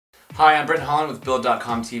Hi, I'm Brent Holland with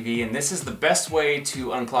Build.com TV, and this is the best way to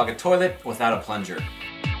unclog a toilet without a plunger.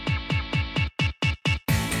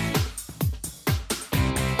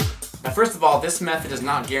 Now first of all, this method is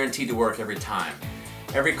not guaranteed to work every time.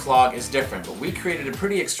 Every clog is different, but we created a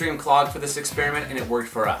pretty extreme clog for this experiment and it worked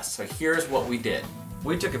for us. So here's what we did.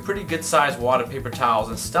 We took a pretty good sized wad of paper towels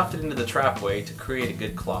and stuffed it into the trapway to create a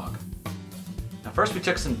good clog. Now first we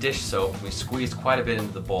took some dish soap and we squeezed quite a bit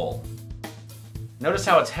into the bowl. Notice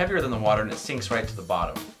how it's heavier than the water and it sinks right to the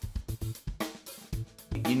bottom.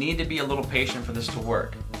 You need to be a little patient for this to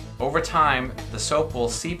work. Over time, the soap will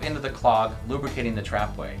seep into the clog, lubricating the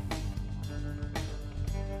trapway.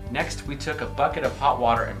 Next, we took a bucket of hot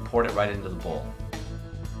water and poured it right into the bowl.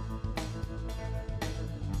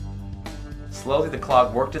 Slowly the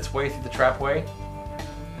clog worked its way through the trapway,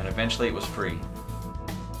 and eventually it was free.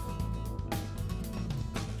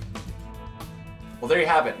 Well, there you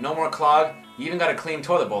have it. No more clog. You even got a clean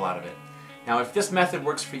toilet bowl out of it. Now, if this method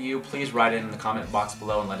works for you, please write it in the comment box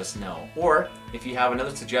below and let us know. Or, if you have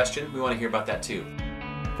another suggestion, we want to hear about that too.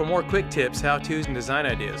 For more quick tips, how-tos, and design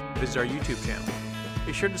ideas, visit our YouTube channel.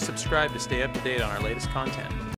 Be sure to subscribe to stay up to date on our latest content.